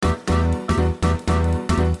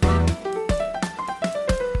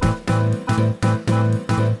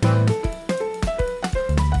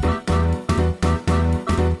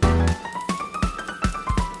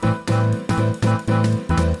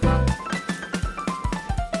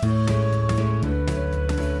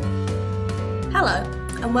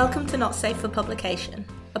and welcome to Not Safe for Publication,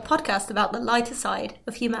 a podcast about the lighter side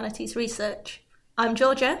of humanities research. I'm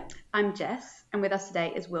Georgia. I'm Jess, and with us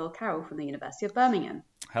today is Will Carroll from the University of Birmingham.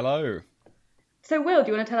 Hello. So Will,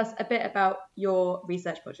 do you want to tell us a bit about your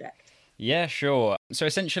research project? Yeah, sure. So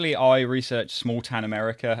essentially I research small town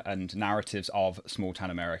America and narratives of small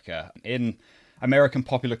town America in American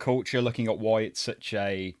popular culture, looking at why it's such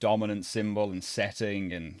a dominant symbol and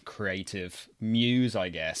setting and creative muse, I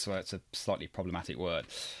guess. Well, it's a slightly problematic word.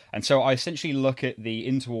 And so I essentially look at the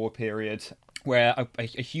interwar period where a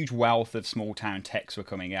huge wealth of small town texts were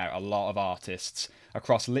coming out. A lot of artists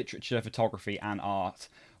across literature, photography and art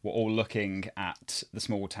were all looking at the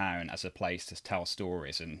small town as a place to tell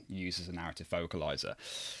stories and use as a narrative vocalizer.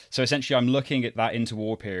 So essentially I'm looking at that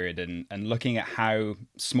interwar period and looking at how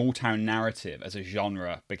small town narrative as a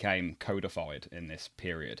genre became codified in this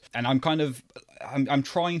period. And I'm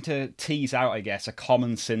trying to tease out, I guess, a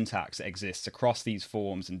common syntax that exists across these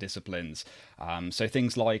forms and disciplines. So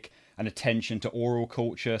things like an attention to oral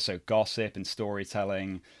culture, so gossip and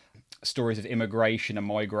storytelling, stories of immigration and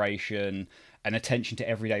migration, an attention to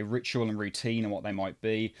everyday ritual and routine and what they might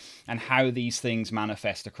be, and how these things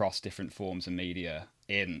manifest across different forms of media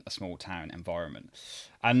in a small town environment.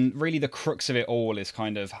 And really the crux of it all is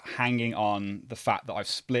kind of hanging on the fact that I've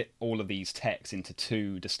split all of these texts into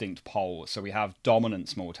two distinct poles. So we have dominant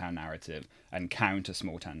small town narrative and counter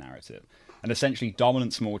small town narrative. And essentially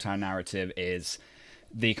dominant small town narrative is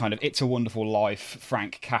the kind of It's a Wonderful Life,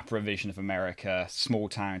 Frank Capra vision of America, small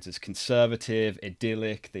towns as conservative,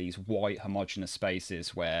 idyllic, these white homogenous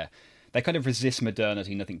spaces where they kind of resist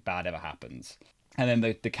modernity, nothing bad ever happens. And then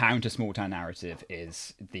the counter small town narrative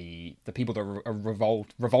is the people that are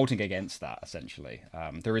revolting against that, essentially.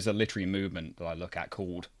 There is a literary movement that I look at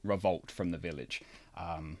called Revolt from the Village,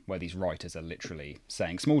 where these writers are literally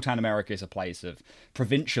saying small town America is a place of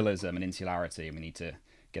provincialism and insularity, and we need to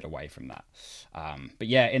get away from that. But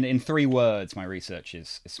yeah, in three words, my research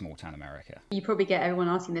is small town America. You probably get everyone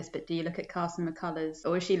asking this, but do you look at Carson McCullers,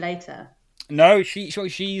 or is she later? No,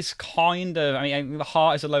 she's kind of, I mean, The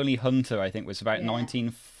Heart is a Lonely Hunter, I think, was about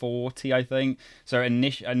 1940, I think. So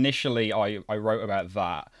initially I wrote about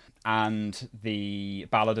that, and the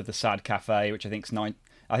Ballad of the Sad Cafe, which I think that's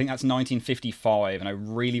 1955, and I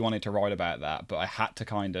really wanted to write about that, but I had to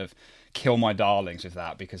kind of kill my darlings with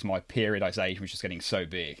that because my periodization was just getting so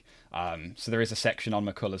big. So there is a section on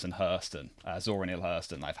McCullers and Hurston, Zora Neale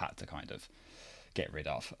Hurston, I've had to kind of get rid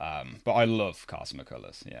of. But I love Carson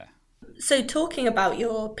McCullers, yeah. So talking about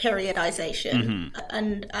your periodization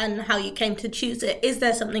and how you came to choose it, is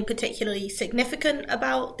there something particularly significant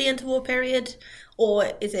about the interwar period,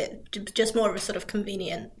 or is it just more of a sort of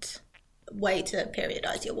convenient way to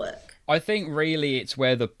periodize your work? I think really it's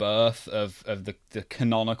where the birth of the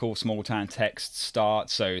canonical small town texts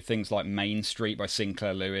starts. So things like Main Street by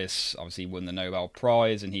Sinclair Lewis obviously won the Nobel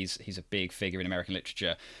Prize, and he's a big figure in American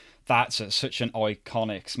literature. That's such an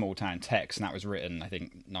iconic small town text, and that was written, I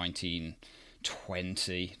think,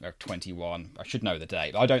 1920 or 21. I should know the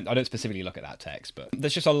date, but I don't specifically look at that text. But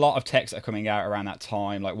there's just a lot of texts that are coming out around that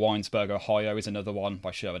time. Like Winesburg, Ohio is another one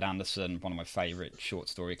by Sherwood Anderson, one of my favourite short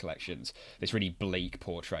story collections. This really bleak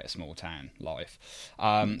portrait of small town life.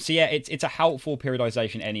 So yeah, it's a helpful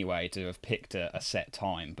periodization anyway to have picked a set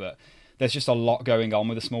time, but there's just a lot going on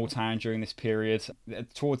with the small town during this period.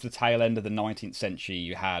 Towards the tail end of the 19th century,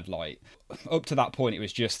 you had, like, up to that point, it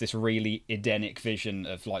was just this really Edenic vision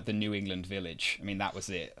of, like, the New England village. I mean, that was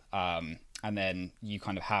it. And then you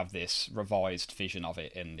kind of have this revised vision of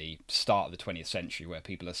it in the start of the 20th century, where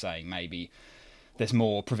people are saying maybe there's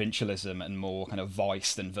more provincialism and more kind of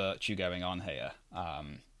vice than virtue going on here.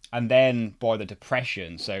 And then by the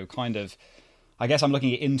Depression, so kind of, I guess I'm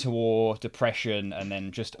looking at interwar, depression, and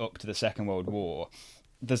then just up to the Second World War.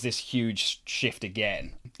 There's this huge shift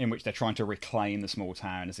again in which they're trying to reclaim the small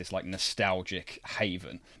town as this like nostalgic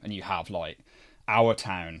haven. And you have like Our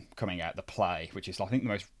Town coming out, the play, which is I think the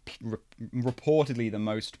most reportedly the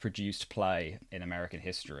most produced play in American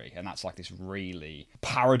history. And that's like this really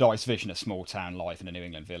paradise vision of small town life in a New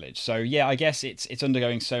England village. So yeah, I guess it's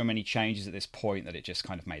undergoing so many changes at this point that it just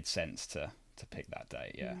kind of made sense to pick that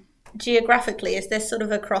date, yeah. Geographically, is this sort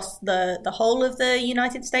of across the whole of the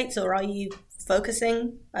United States, or are you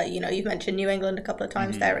focusing, you've mentioned New England a couple of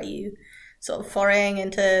times there, are you sort of foraying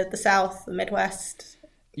into the South, the Midwest?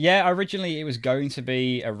 Yeah, originally it was going to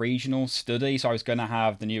be a regional study, so I was going to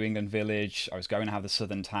have the New England village, I was going to have the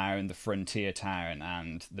southern town, the frontier town,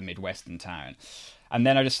 and the Midwestern town. And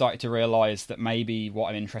then I just started to realise that maybe what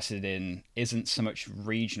I'm interested in isn't so much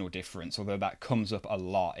regional difference, although that comes up a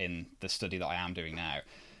lot in the study that I am doing now.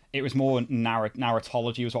 it was more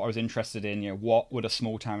narratology was what I was interested in. What would a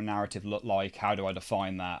small town narrative look like? How do I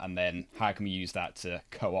define that? And then how can we use that to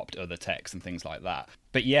co-opt other texts and things like that?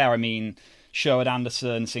 But yeah, I mean, Sherwood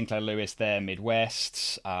Anderson, Sinclair Lewis, they're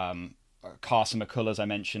Midwest. Carson McCullers, as I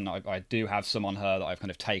mentioned, I do have some on her that I've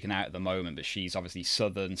kind of taken out at the moment, but she's obviously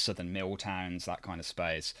southern mill towns, that kind of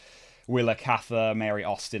space. Willa Cather, Mary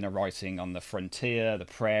Austin are writing on the frontier, the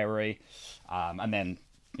prairie, and then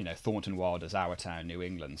Thornton Wilder's Our Town, New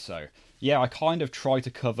England. So yeah, I kind of try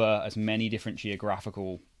to cover as many different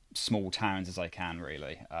geographical small towns as I can,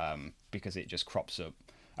 really, because it just crops up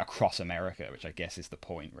across America, which I guess is the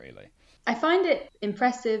point, really. I find it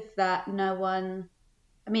impressive that no one,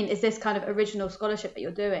 I mean, is this kind of original scholarship that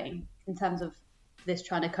you're doing in terms of this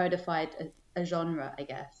trying to codify a genre, I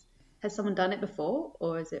guess? Has someone done it before,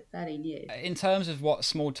 or is it fairly new? In terms of what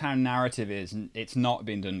small town narrative is, it's not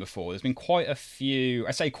been done before. There's been quite a few.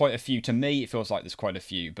 I say quite a few. To me, it feels like there's quite a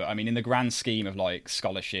few. But I mean, in the grand scheme of like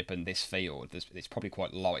scholarship and this field, it's probably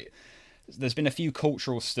quite light. There's been a few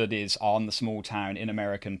cultural studies on the small town in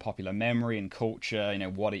American popular memory and culture.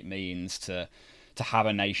 What it means to have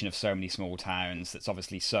a nation of so many small towns that's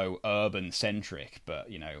obviously so urban centric. But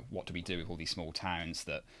what do we do with all these small towns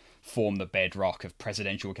that form the bedrock of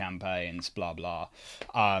presidential campaigns, blah blah.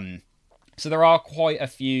 So there are quite a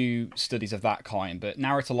few studies of that kind, but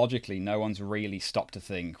narratologically no one's really stopped to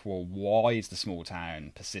think, well, why is the small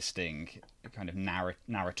town persisting kind of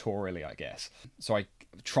narratorially, I guess. So I'm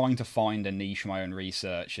trying to find a niche for my own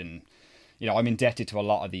research, and I'm indebted to a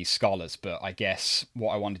lot of these scholars, but I guess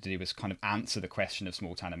what I wanted to do was kind of answer the question of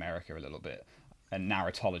small town America a little bit, and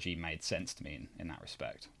narratology made sense to me in that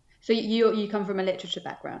respect. So you come from a literature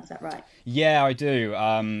background, is that right? Yeah, I do.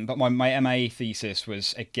 But my MA thesis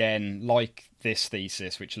was, again, like this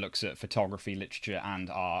thesis, which looks at photography, literature,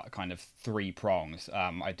 and art, kind of three prongs.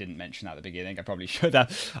 I didn't mention that at the beginning. I probably should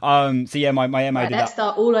have. So yeah, my MA did that. Let's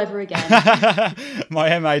start all over again.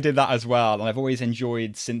 My MA did that as well, and I've always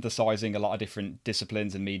enjoyed synthesizing a lot of different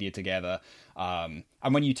disciplines and media together.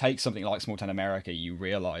 And when you take something like Small Town America, you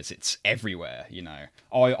realise it's everywhere,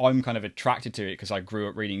 I'm kind of attracted to it because I grew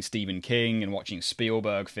up reading Stephen King and watching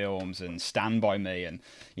Spielberg films and Stand By Me, and,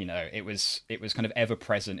 it was kind of ever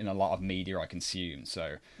present in a lot of media I consumed.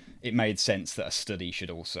 So it made sense that a study should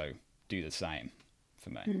also do the same for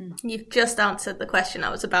me. You've just answered the question I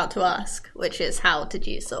was about to ask, which is how did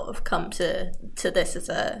you sort of come to this as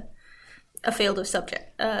a field of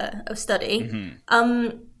subject, of study?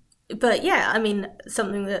 Mm-hmm. But yeah, I mean,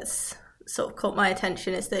 something that's sort of caught my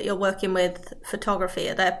attention is that you're working with photography.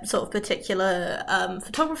 Are there sort of particular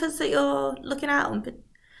photographers that you're looking at on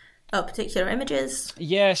particular images?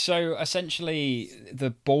 Yeah, so essentially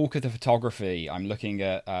the bulk of the photography, I'm looking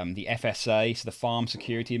at the FSA, so the Farm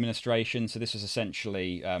Security Administration. So this was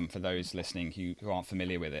essentially, for those listening who aren't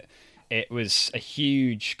familiar with it, it was a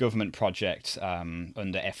huge government project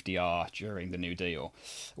under FDR during the New Deal,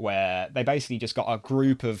 where they basically just got a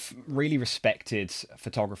group of really respected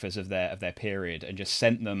photographers of their period and just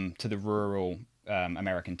sent them to the rural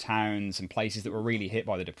American towns and places that were really hit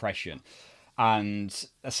by the Depression. And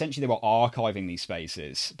essentially they were archiving these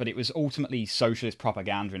spaces, but it was ultimately socialist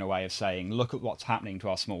propaganda in a way of saying, look at what's happening to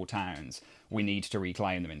our small towns. We need to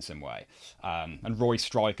reclaim them in some way. And Roy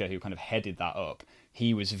Stryker, who kind of headed that up,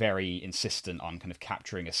 he was very insistent on kind of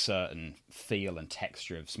capturing a certain feel and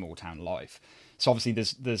texture of small town life. So obviously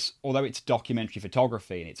there's although it's documentary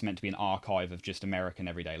photography and it's meant to be an archive of just American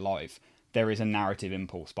everyday life, there is a narrative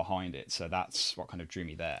impulse behind it. So that's what kind of drew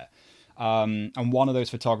me there. And one of those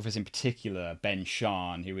photographers in particular, Ben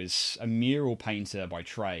Shahn, who was a mural painter by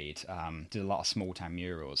trade, did a lot of small town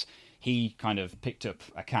murals. He kind of picked up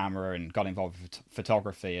a camera and got involved with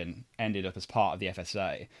photography and ended up as part of the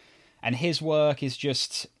FSA. And his work is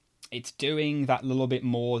just, it's doing that little bit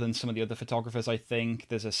more than some of the other photographers, I think.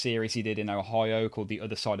 There's a series he did in Ohio called The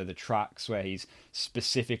Other Side of the Tracks, where he's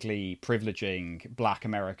specifically privileging Black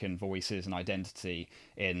American voices and identity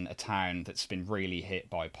in a town that's been really hit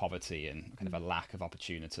by poverty and kind of a lack of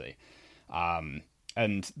opportunity.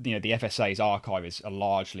 And, the FSA's archive is a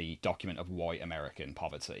largely document of white American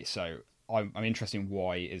poverty. So I'm interested in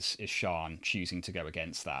why is Shahn choosing to go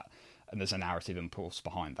against that. And there's a narrative impulse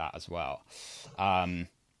behind that as well.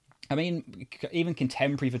 I mean, even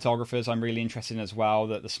contemporary photographers I'm really interested in as well,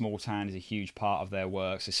 that the small town is a huge part of their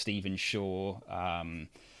work. So Stephen Shaw,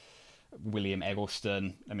 William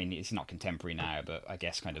Eggleston. I mean, it's not contemporary now, but I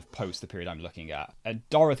guess kind of post the period I'm looking at.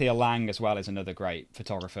 Dorothea Lange as well is another great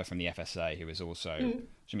photographer from the FSA who is also,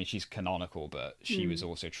 I mean, she's canonical, but she was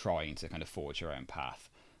also trying to kind of forge her own path.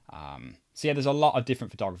 So yeah, there's a lot of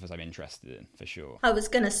different photographers I'm interested in, for sure. I was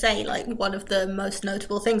going to say, like, one of the most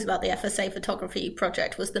notable things about the FSA photography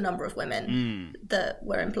project was the number of women that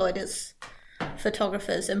were employed as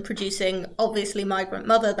photographers and producing, obviously, Migrant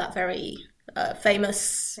Mother, that very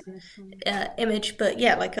famous image. But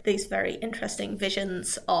yeah, like these very interesting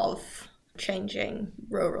visions of changing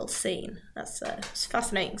rural scene. That's it's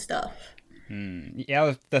fascinating stuff.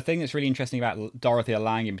 Yeah, the thing that's really interesting about Dorothea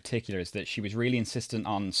Lange in particular is that she was really insistent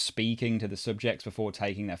on speaking to the subjects before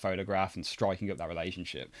taking their photograph and striking up that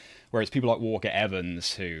relationship. Whereas people like Walker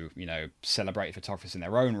Evans, who, you know, celebrated photographers in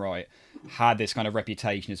their own right, had this kind of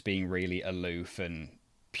reputation as being really aloof and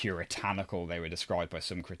puritanical, they were described by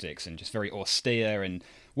some critics, and just very austere, and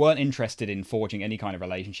weren't interested in forging any kind of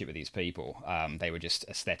relationship with these people. They were just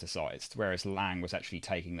aestheticized, whereas Lange was actually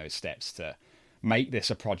taking those steps to make this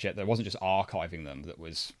a project that wasn't just archiving them, that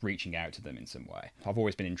was reaching out to them in some way. I've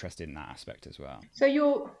always been interested in that aspect as well. So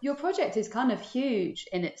your project is kind of huge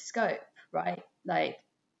in its scope, right? Like,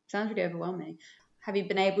 sounds really overwhelming. Have you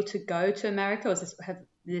been able to go to America, or have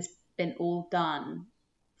this been all done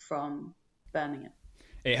from Birmingham?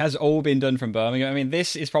 It has all been done from Birmingham. I mean,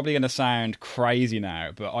 this is probably going to sound crazy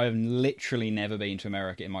now, but I have literally never been to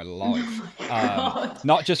America in my life. Oh my God.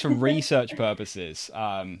 Not just for research purposes.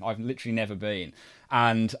 I've literally never been.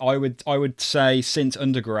 And I would say since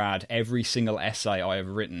undergrad, every single essay I have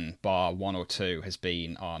written, bar one or two, has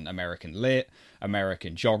been on American lit,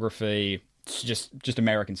 American geography, just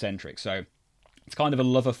American centric. So it's kind of a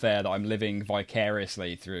love affair that I'm living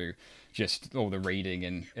vicariously through just all the reading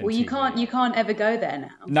and well, TV. you can't ever go there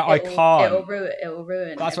now. No, I can't. It will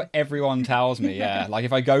ruin. That's what everyone tells me. Yeah, like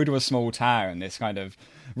if I go to a small town, this kind of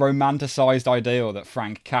romanticized ideal that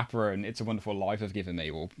Frank Capra and It's a Wonderful Life have given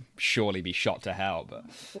me will surely be shot to hell. But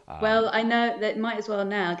well, I know that might as well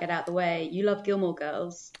now get out the way. You love Gilmore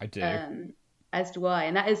Girls. I do. As do I,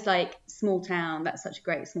 and that is like small town. That's such a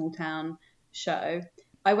great small town show.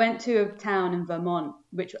 I went to a town in Vermont,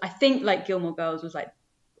 which I think like Gilmore Girls was like,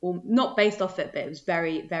 or not based off it, but it was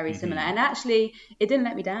very, very similar. And actually, it didn't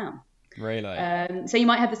let me down. Really? So you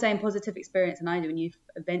might have the same positive experience than I do when you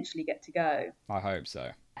eventually get to go. I hope so.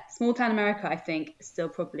 Small town America, I think, still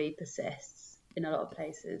probably persists in a lot of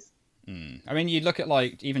places. I mean, you look at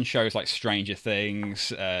like even shows like Stranger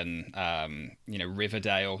Things and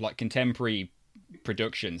Riverdale, like contemporary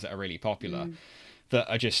productions that are really popular. That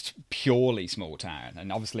are just purely small town,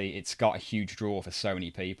 and obviously it's got a huge draw for so many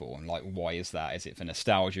people. And like, why is that? Is it for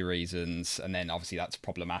nostalgia reasons? And then obviously that's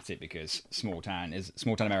problematic because small town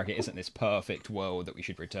America isn't this perfect world that we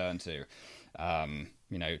should return to.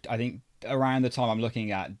 I think around the time I'm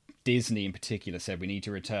looking at, Disney in particular said we need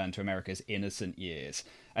to return to America's innocent years,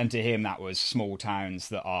 and to him that was small towns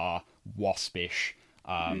that are waspish,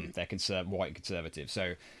 they're white conservative.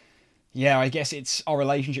 So yeah, I guess it's our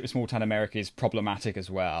relationship with small town America is problematic as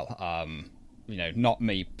well. Not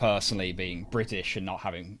me personally being British and not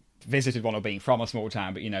having visited one or being from a small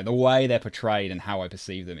town, but the way they're portrayed and how I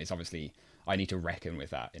perceive them is obviously I need to reckon with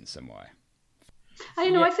that in some way. I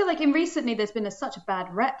don't know. I feel like recently there's been such a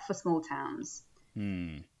bad rep for small towns.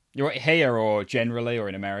 You're here or generally or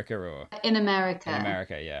in America or in America? In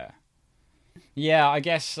America, yeah. Yeah, I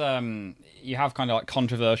guess you have kind of like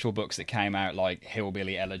controversial books that came out, like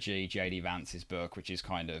Hillbilly Elegy, J.D. Vance's book, which is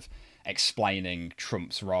kind of explaining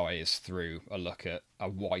Trump's rise through a look at a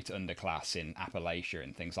white underclass in Appalachia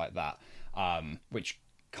and things like that, which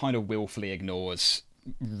kind of willfully ignores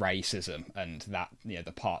racism and that the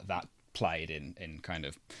part that played in kind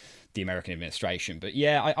of the American administration. But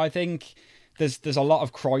yeah, I think there's a lot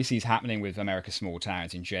of crises happening with America's small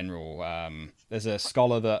towns in general. There's a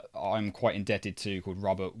scholar that I'm quite indebted to called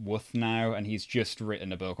Robert Wuthnow, and he's just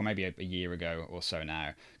written a book, or maybe a year ago or so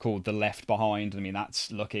now, called The Left Behind. I mean,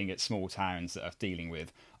 that's looking at small towns that are dealing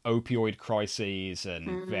with opioid crises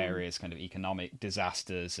and various kind of economic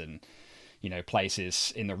disasters and,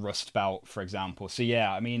 places in the Rust Belt, for example. So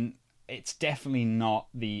yeah, I mean, it's definitely not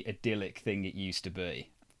the idyllic thing it used to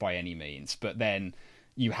be by any means. But then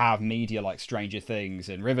you have media like Stranger Things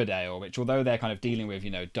and Riverdale, which although they're kind of dealing with,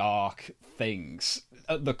 dark things,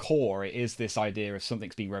 at the core, it is this idea of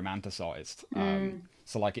something's being romanticized.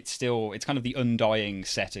 So like it's kind of the undying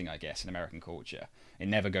setting, I guess, in American culture. It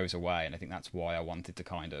never goes away. And I think that's why I wanted to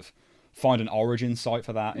kind of find an origin site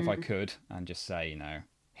for that if I could, and just say,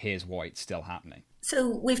 here's why it's still happening. So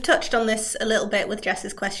we've touched on this a little bit with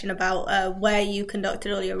Jess's question about where you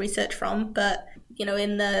conducted all your research from, but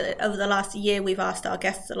over the last year we've asked our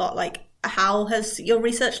guests a lot, like, how has your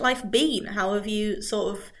research life been? How have you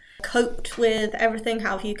sort of coped with everything?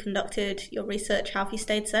 How have you conducted your research? How have you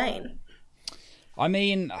stayed sane? I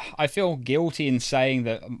mean, I feel guilty in saying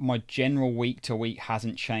that my general week to week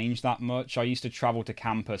hasn't changed that much. I used to travel to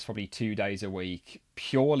campus probably 2 days a week,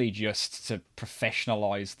 purely just to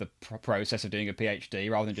professionalize the process of doing a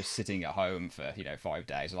PhD rather than just sitting at home for 5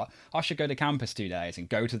 days. Like, I should go to campus 2 days and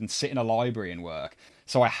go to and sit in a library and work.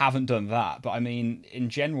 So I haven't done that. But I mean, in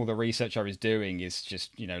general, the research I was doing is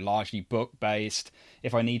just largely book based.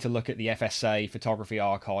 If I need to look at the FSA photography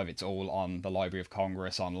archive, it's all on the Library of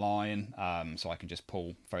Congress online, so I can just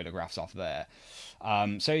pull photographs off there.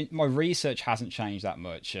 So my research hasn't changed that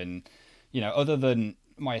much, and other than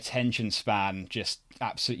my attention span just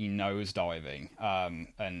absolutely nosediving,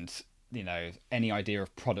 and any idea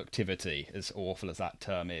of productivity, as awful as that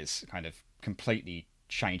term is, kind of completely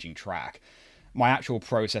changing track. My actual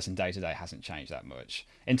process and day-to-day hasn't changed that much.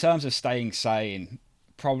 In terms of staying sane,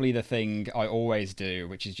 probably the thing I always do,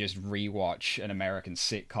 which is just rewatch an American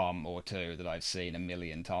sitcom or two that I've seen a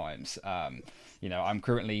million times. I'm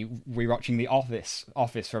currently rewatching The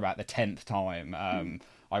Office for about the 10th time.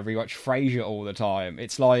 I rewatch Frasier all the time.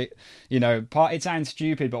 It's like, it sounds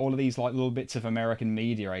stupid, but all of these like little bits of American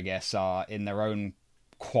media, I guess, are in their own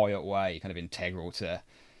quiet way kind of integral to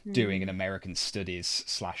doing an American studies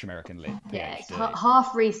 / American lit PhD. Yeah, it's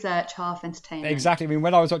half research, half entertainment. Exactly. I mean,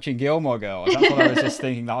 when I was watching Gilmore Girls, that's what I was just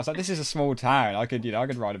thinking. I was like, this is a small town. I could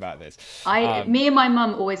write about this. Me and my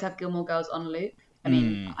mum always have Gilmore Girls on loop. I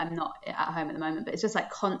mean, I'm not at home at the moment, but it's just like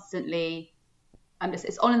constantly.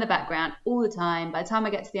 It's on in the background all the time. By the time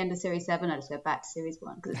I get to the end of series 7, I just go back to series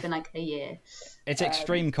 1 because it's been like a year. It's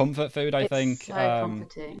extreme comfort food, I think. It's so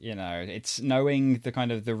comforting. It's knowing the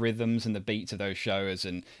kind of the rhythms and the beats of those shows,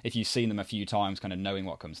 and if you've seen them a few times, kind of knowing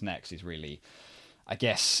what comes next is really, I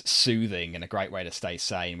guess, soothing and a great way to stay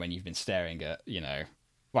sane when you've been staring at,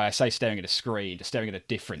 well, I say staring at a screen, just staring at a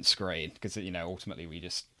different screen, because, ultimately we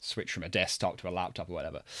just switch from a desktop to a laptop or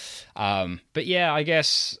whatever. But yeah, I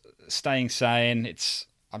guess staying sane,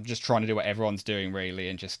 I'm just trying to do what everyone's doing, really,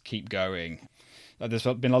 and just keep going. There's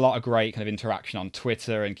been a lot of great kind of interaction on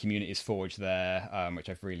Twitter and communities forged there, which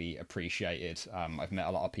I've really appreciated. I've met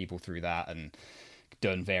a lot of people through that and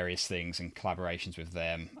done various things and collaborations with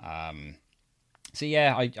them. So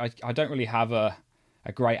yeah, I don't really have a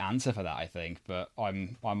great answer for that, I think, but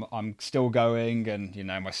I'm still going, and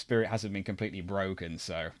my spirit hasn't been completely broken,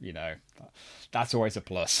 so that's always a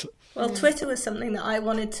plus. Well, Twitter was something that I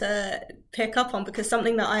wanted to pick up on, because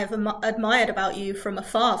something that I have admired about you from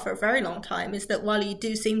afar for a very long time is that while you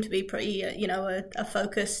do seem to be pretty a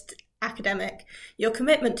focused academic, your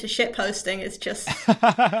commitment to shitposting is just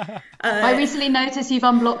I recently noticed you've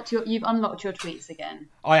unlocked your tweets again.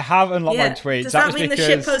 I have unlocked my tweets. Does that mean the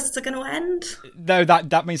shitposts are going to end? No,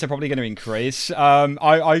 that means they're probably going to increase.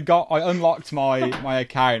 I unlocked my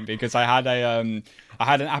account because I had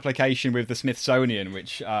an application with the Smithsonian,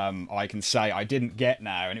 which I can say I didn't get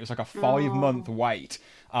now, and it was like a 5-month wait.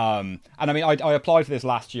 And I mean, I applied for this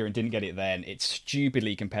last year and didn't get it then. It's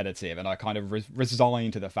stupidly competitive, and I kind of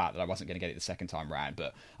resigned to the fact that I wasn't going to get it the second time round.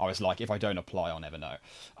 But I was like, if I don't apply, I'll never know.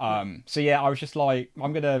 So yeah, I was just like,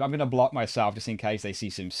 I'm gonna block myself just in case they see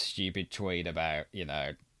some stupid tweet about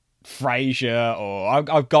Frasier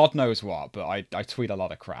or God knows what. But I tweet a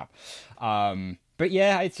lot of crap. But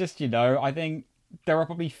yeah, it's just I think there are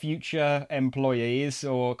probably future employees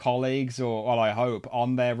or colleagues, or well, I hope,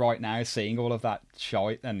 on there right now seeing all of that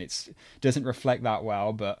shite, and it doesn't reflect that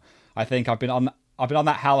well. But I think I've been on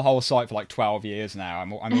that hellhole site for like 12 years now.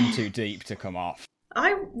 I'm in too deep to come off.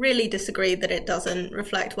 I really disagree that it doesn't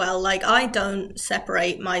reflect well. Like, I don't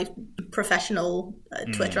separate my professional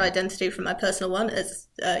Twitter identity from my personal one, as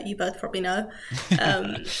you both probably know.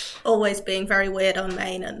 Always being very weird on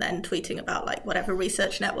main and then tweeting about like whatever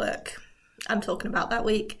research network I'm talking about that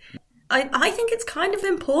week. I think it's kind of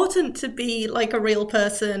important to be like a real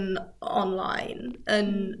person online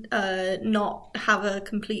and not have a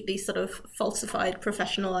completely sort of falsified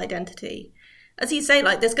professional identity. As you say,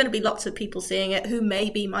 like, there's going to be lots of people seeing it who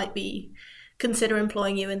might be consider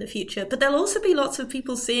employing you in the future, but there'll also be lots of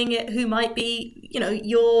people seeing it who might be,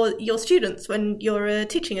 your students when you're a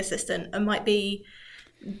teaching assistant, and might be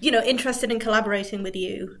interested in collaborating with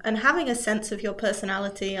you, and having a sense of your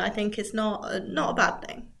personality, I think, is not a bad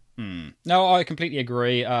thing. No, I completely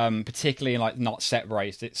agree. Particularly in like not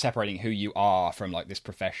separating who you are from like this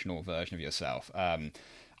professional version of yourself.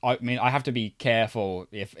 I mean, I have to be careful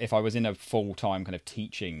if I was in a full-time kind of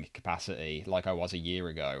teaching capacity like I was a year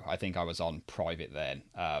ago. I think I was on private then.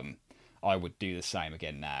 I would do the same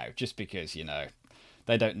again now, just because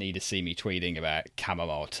They don't need to see me tweeting about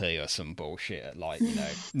chamomile tea or some bullshit at like,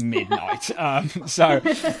 midnight. I'd put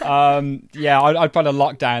a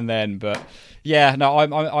lockdown then, but yeah, no,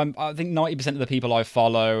 I think 90% of the people I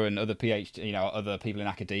follow and other PhD, other people in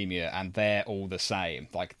academia, and they're all the same.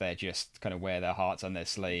 Like they're just kind of wear their hearts on their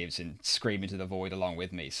sleeves and scream into the void along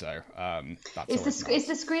with me. So that's it's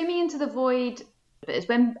the screaming into the void. But it's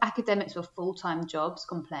when academics with full-time jobs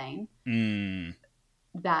complain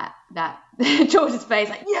that George's face,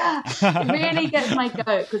 like, yeah, it really gets my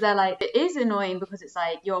goat, because they're like, it is annoying because it's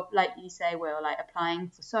like, you're, like you say, Will, like applying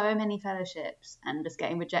for so many fellowships and just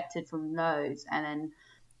getting rejected from loads, and then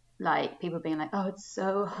like people being like, oh, it's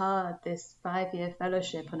so hard, this 5-year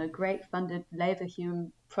fellowship on a great funded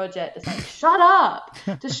Leverhulme project. It's like, shut up,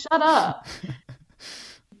 just shut up.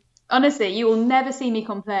 Honestly, you will never see me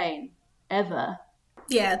complain, ever.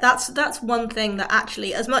 Yeah, that's one thing that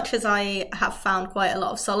actually, as much as I have found quite a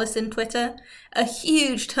lot of solace in Twitter, a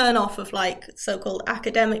huge turn-off of like so-called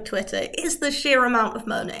academic Twitter is the sheer amount of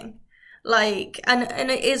moaning. Like, and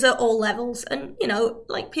it is at all levels. And,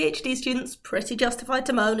 like PhD students pretty justified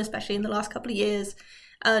to moan, especially in the last couple of years.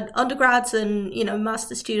 Undergrads and,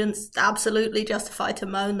 master students absolutely justified to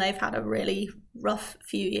moan. They've had a really rough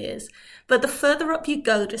few years. But the further up you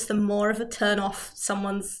go, just the more of a turn-off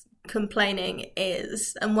someone's complaining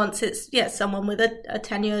is. And once it's someone with a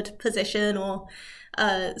tenured position, or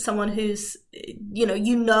someone who's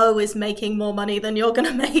is making more money than you're going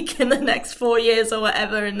to make in the next 4 years or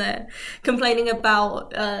whatever, and they're complaining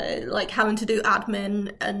about like having to do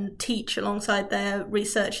admin and teach alongside their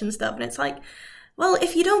research and stuff, and it's like, well,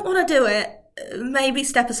 if you don't want to do it, maybe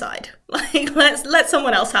step aside. Like, let's let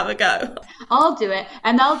someone else have a go. I'll do it,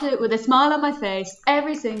 and I'll do it with a smile on my face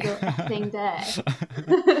every single effing day.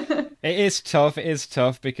 It is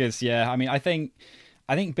tough because,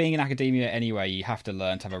 I think being in academia anyway, you have to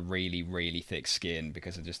learn to have a really, really thick skin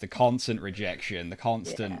because of just the constant rejection, the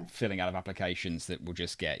constant filling out of applications that will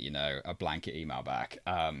just get, a blanket email back.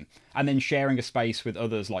 And then sharing a space with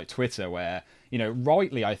others like Twitter where,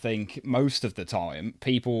 rightly, I think most of the time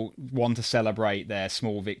people want to celebrate their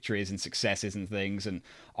small victories and successes and things. And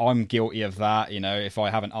I'm guilty of that. If I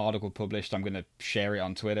have an article published, I'm going to share it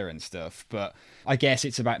on Twitter and stuff. But I guess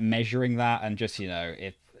it's about measuring that and just,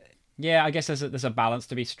 I guess there's a balance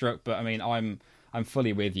to be struck, but I mean, I'm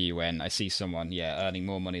fully with you when I see someone, earning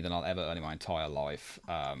more money than I'll ever earn in my entire life,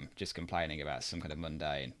 just complaining about some kind of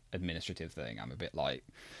mundane administrative thing. I'm a bit like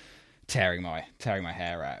tearing my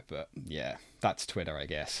hair out, but yeah, that's Twitter, I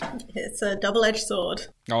guess. It's a double-edged sword.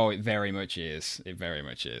 Oh, it very much is. It very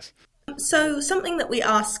much is. So something that we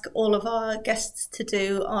ask all of our guests to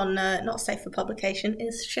do on Not Safe for Publication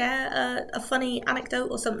is share a funny anecdote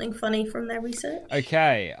or something funny from their research.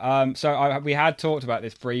 Okay, we had talked about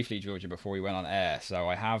this briefly, Georgia, before we went on air, so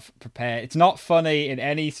I have prepared. It's not funny in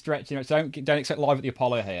any stretch, don't expect Live at the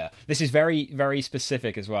Apollo here. This is very, very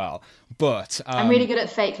specific as well, but... I'm really good at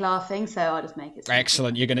fake laughing, so I'll just make it simple.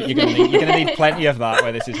 Excellent, you're gonna need plenty of that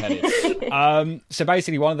where this is headed. So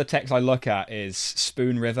basically, one of the texts I look at is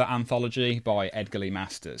Spoon River Anthology by Edgar Lee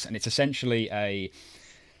Masters, and it's essentially a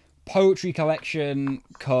poetry collection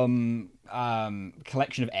collection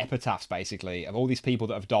of epitaphs, basically, of all these people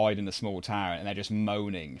that have died in a small town, and they're just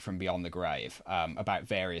moaning from beyond the grave about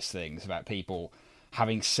various things, about people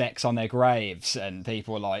having sex on their graves, and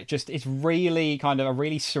people it's really kind of a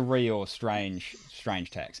really surreal, strange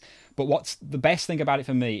text. But what's the best thing about it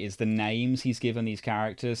for me is the names he's given these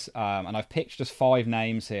characters. And I've picked just 5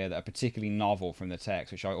 names here that are particularly novel from the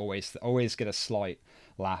text, which I always get a slight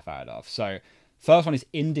laugh out of. So first one is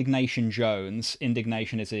Indignation Jones.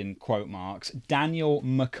 Indignation is in quote marks. Daniel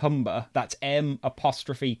McCumber. That's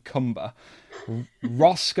M''Cumber.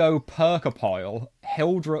 Roscoe Perkapile.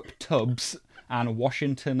 Hildrup Tubbs. And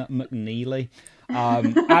Washington McNeely.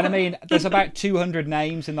 And I mean, there's about 200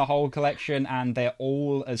 names in the whole collection, and they're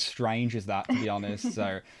all as strange as that, to be honest.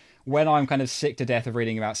 So when I'm kind of sick to death of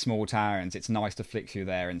reading about small towns, it's nice to flick through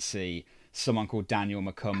there and see someone called Daniel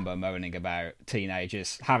McCumber moaning about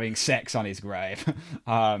teenagers having sex on his grave.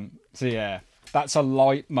 So yeah, that's a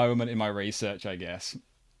light moment in my research, I guess.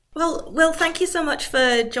 Well, Will, thank you so much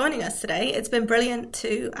for joining us today. It's been brilliant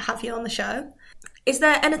to have you on the show. Is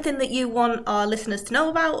there anything that you want our listeners to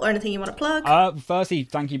know about, or anything you want to plug? Firstly,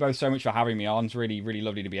 thank you both so much for having me on. It's really, really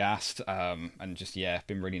lovely to be asked. And just,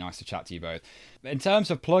 been really nice to chat to you both. In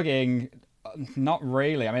terms of plugging, not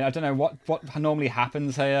really. I mean, I don't know what normally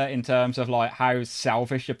happens here in terms of how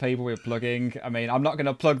selfish are people with plugging. I mean, I'm not going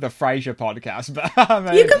to plug the Frasier podcast, but I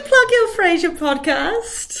mean... You can plug your Frasier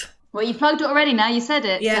podcast. Well, you plugged it already now, you said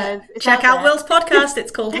it. Yeah, so check out Will's podcast.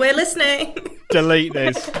 It's called We're Listening. Delete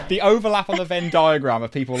this. The overlap on the Venn diagram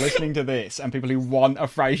of people listening to this and people who want a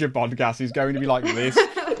Frasier podcast is going to be like this.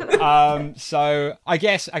 So I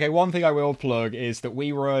guess, okay, one thing I will plug is that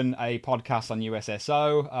we run a podcast on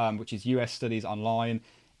USSO, which is US Studies Online.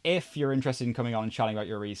 If you're interested in coming on and chatting about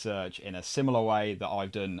your research in a similar way that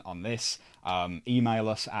I've done on this, email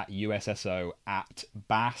us at usso@bas,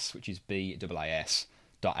 which is BAAS.ac.uk.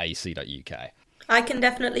 I can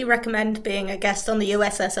definitely recommend being a guest on the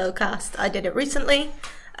USSO cast. I did it recently.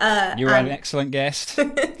 You were an excellent guest.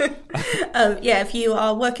 If you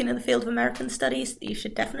are working in the field of American studies, you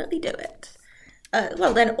should definitely do it.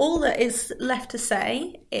 Well, then all that is left to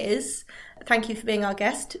say is thank you for being our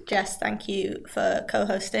guest. Jess, thank you for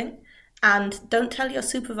co-hosting. And don't tell your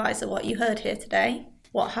supervisor what you heard here today.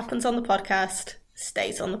 What happens on the podcast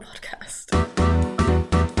stays on the podcast.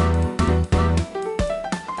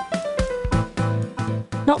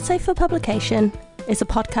 Not Safe for Publication is a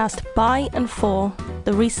podcast by and for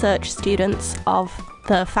the research students of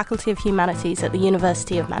the Faculty of Humanities at the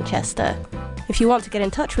University of Manchester. If you want to get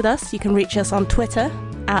in touch with us, you can reach us on Twitter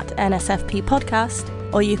at NSFP Podcast,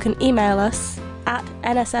 or you can email us at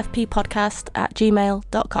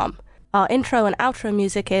nsfppodcast@gmail.com. Our intro and outro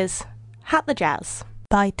music is Hat the Jazz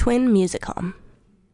by Twin Musicom.